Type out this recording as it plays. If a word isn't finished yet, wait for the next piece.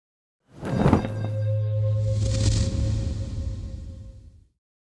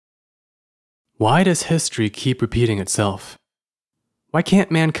Why does history keep repeating itself? Why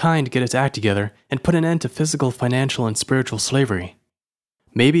can't mankind get its act together and put an end to physical, financial, and spiritual slavery?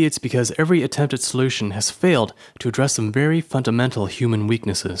 Maybe it's because every attempted solution has failed to address some very fundamental human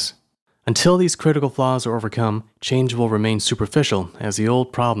weaknesses. Until these critical flaws are overcome, change will remain superficial as the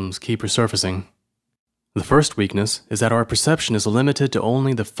old problems keep resurfacing. The first weakness is that our perception is limited to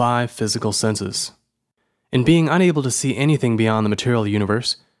only the 5 physical senses. In being unable to see anything beyond the material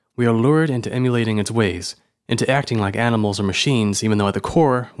universe, we are lured into emulating its ways, into acting like animals or machines even though at the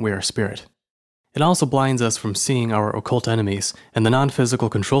core we are spirit. It also blinds us from seeing our occult enemies and the non-physical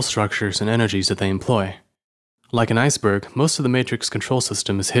control structures and energies that they employ. Like an iceberg, most of the Matrix control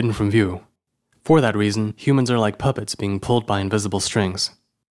system is hidden from view. For that reason, humans are like puppets being pulled by invisible strings.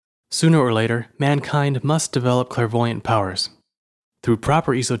 Sooner or later, mankind must develop clairvoyant powers. Through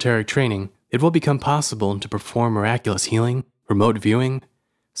proper esoteric training, it will become possible to perform miraculous healing, remote viewing,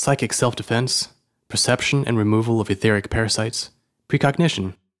 psychic self-defense, perception and removal of etheric parasites,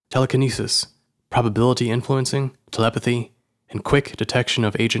 precognition, telekinesis, probability influencing, telepathy, and quick detection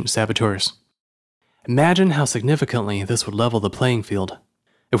of agent saboteurs. Imagine how significantly this would level the playing field.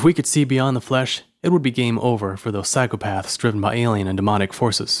 If we could see beyond the flesh, it would be game over for those psychopaths driven by alien and demonic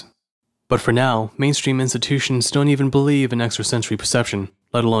forces. But for now, mainstream institutions don't even believe in extrasensory perception,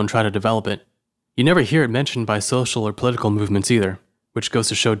 let alone try to develop it. You never hear it mentioned by social or political movements either, which goes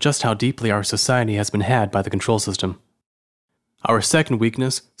to show just how deeply our society has been had by the control system. Our second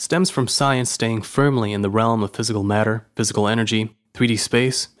weakness stems from science staying firmly in the realm of physical matter, physical energy, 3D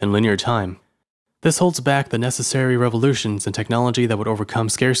space, and linear time. This holds back the necessary revolutions in technology that would overcome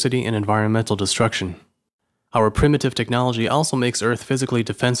scarcity and environmental destruction. Our primitive technology also makes Earth physically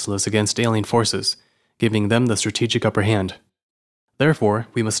defenseless against alien forces, giving them the strategic upper hand. Therefore,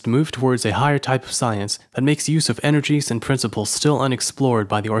 we must move towards a higher type of science that makes use of energies and principles still unexplored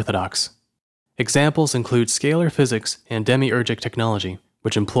by the orthodox. Examples include scalar physics and demiurgic technology,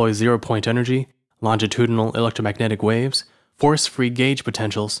 which employs zero-point energy, longitudinal electromagnetic waves, force-free gauge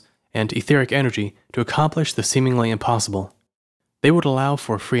potentials, and etheric energy to accomplish the seemingly impossible. They would allow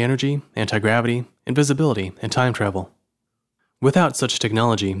for free energy, anti-gravity, invisibility, and time travel. Without such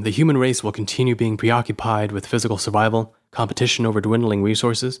technology, the human race will continue being preoccupied with physical survival, competition over dwindling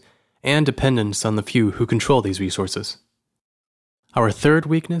resources, and dependence on the few who control these resources. Our third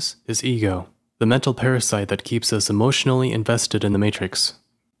weakness is ego, the mental parasite that keeps us emotionally invested in the Matrix.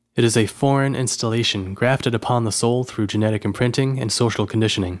 It is a foreign installation grafted upon the soul through genetic imprinting and social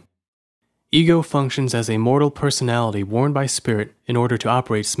conditioning. Ego functions as a mortal personality worn by spirit in order to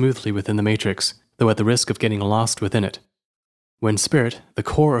operate smoothly within the Matrix, though at the risk of getting lost within it. When spirit, the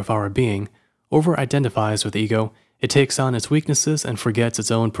core of our being, over-identifies with ego, it takes on its weaknesses and forgets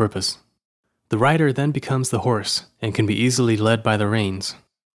its own purpose. The rider then becomes the horse and can be easily led by the reins.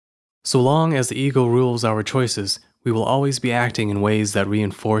 So long as the ego rules our choices, we will always be acting in ways that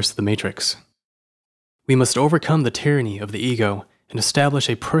reinforce the Matrix. We must overcome the tyranny of the ego and establish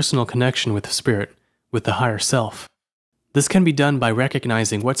a personal connection with the spirit, with the higher self. This can be done by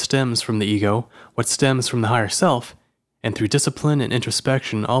recognizing what stems from the ego, what stems from the higher self, and through discipline and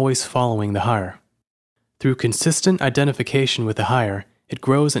introspection always following the higher. Through consistent identification with the higher, it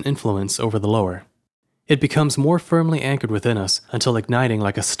grows in influence over the lower. It becomes more firmly anchored within us until igniting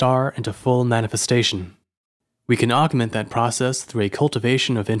like a star into full manifestation. We can augment that process through a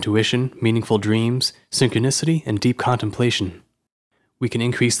cultivation of intuition, meaningful dreams, synchronicity, and deep contemplation. We can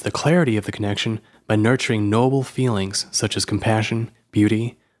increase the clarity of the connection by nurturing noble feelings such as compassion,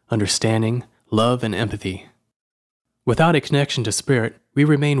 beauty, understanding, love, and empathy. Without a connection to spirit, we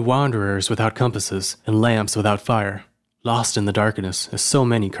remain wanderers without compasses and lamps without fire, lost in the darkness as so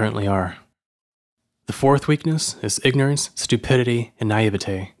many currently are. The fourth weakness is ignorance, stupidity, and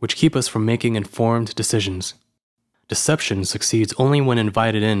naivete, which keep us from making informed decisions. Deception succeeds only when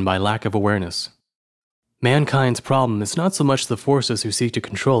invited in by lack of awareness. Mankind's problem is not so much the forces who seek to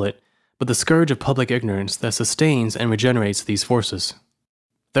control it, but the scourge of public ignorance that sustains and regenerates these forces.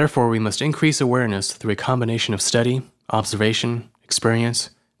 Therefore, we must increase awareness through a combination of study, observation, experience,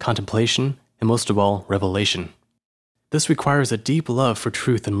 contemplation, and most of all, revelation. This requires a deep love for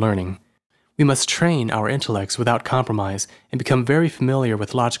truth and learning. We must train our intellects without compromise and become very familiar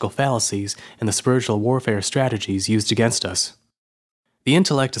with logical fallacies and the spiritual warfare strategies used against us. The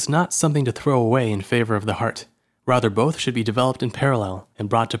intellect is not something to throw away in favor of the heart. Rather, both should be developed in parallel and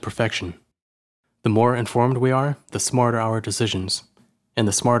brought to perfection. The more informed we are, the smarter our decisions. And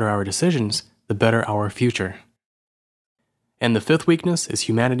the smarter our decisions, the better our future. And the fifth weakness is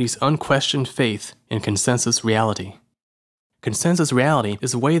humanity's unquestioned faith in consensus reality. Consensus reality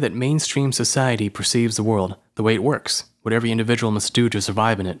is the way that mainstream society perceives the world, the way it works, what every individual must do to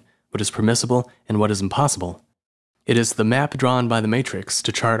survive in it, what is permissible, and what is impossible. It is the map drawn by the matrix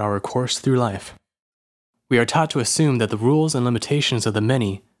to chart our course through life. We are taught to assume that the rules and limitations of the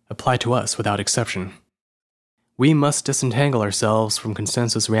many apply to us without exception. We must disentangle ourselves from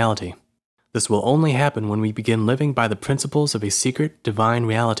consensus reality. This will only happen when we begin living by the principles of a secret divine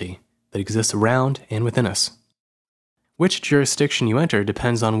reality that exists around and within us. Which jurisdiction you enter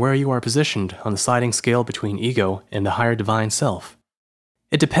depends on where you are positioned on the sliding scale between ego and the higher divine self.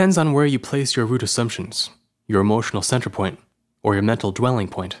 It depends on where you place your root assumptions, your emotional center point, or your mental dwelling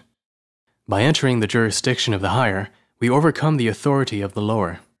point. By entering the jurisdiction of the higher, we overcome the authority of the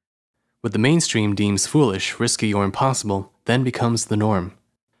lower. What the mainstream deems foolish, risky, or impossible then becomes the norm.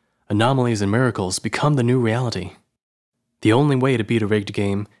 Anomalies and miracles become the new reality. The only way to beat a rigged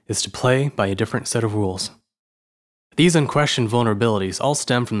game is to play by a different set of rules. These unquestioned vulnerabilities all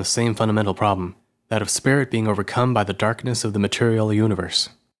stem from the same fundamental problem, that of spirit being overcome by the darkness of the material universe.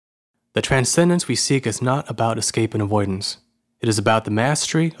 The transcendence we seek is not about escape and avoidance. It is about the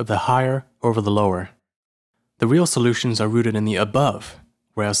mastery of the higher over the lower. The real solutions are rooted in the above,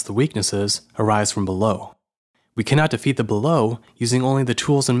 whereas the weaknesses arise from below. We cannot defeat the below using only the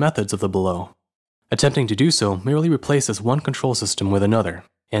tools and methods of the below. Attempting to do so merely replaces one control system with another,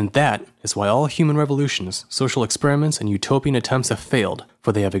 and that is why all human revolutions, social experiments, and utopian attempts have failed,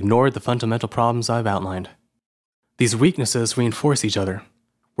 for they have ignored the fundamental problems I've outlined. These weaknesses reinforce each other.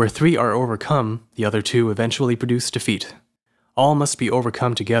 Where three are overcome, the other two eventually produce defeat. All must be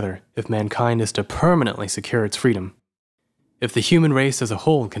overcome together if mankind is to permanently secure its freedom. If the human race as a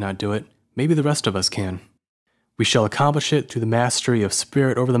whole cannot do it, maybe the rest of us can. We shall accomplish it through the mastery of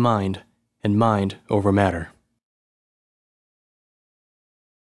spirit over the mind and mind over matter.